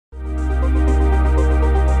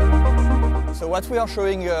what we are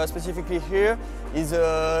showing specifically here is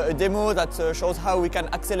a demo that shows how we can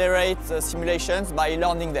accelerate simulations by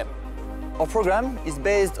learning them. Our program is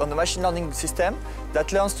based on a machine learning system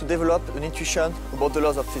that learns to develop an intuition about the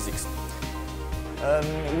laws of physics.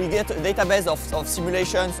 We get a database of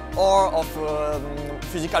simulations or of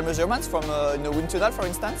physical measurements from in a wind tunnel, for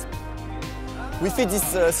instance. We feed these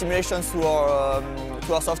simulations to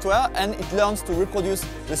our software, and it learns to reproduce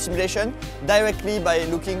the simulation directly by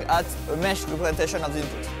looking at a mesh representation of the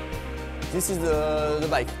input. This is the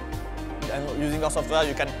bike. And using our software,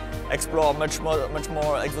 you can explore much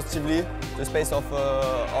more exhaustively the space of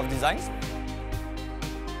designs.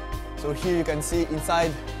 So here you can see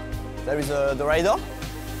inside there is the rider.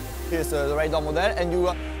 Here's the rider model, and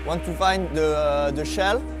you want to find the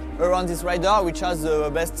shell around this rider which has the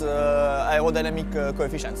best aerodynamic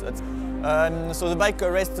coefficients. So the bike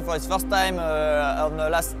raced for its first time on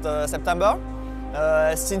last September.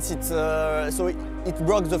 Since it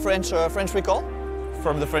broke the French record.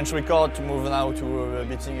 From the French record to move now to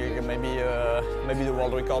beating maybe the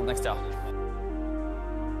world record next year.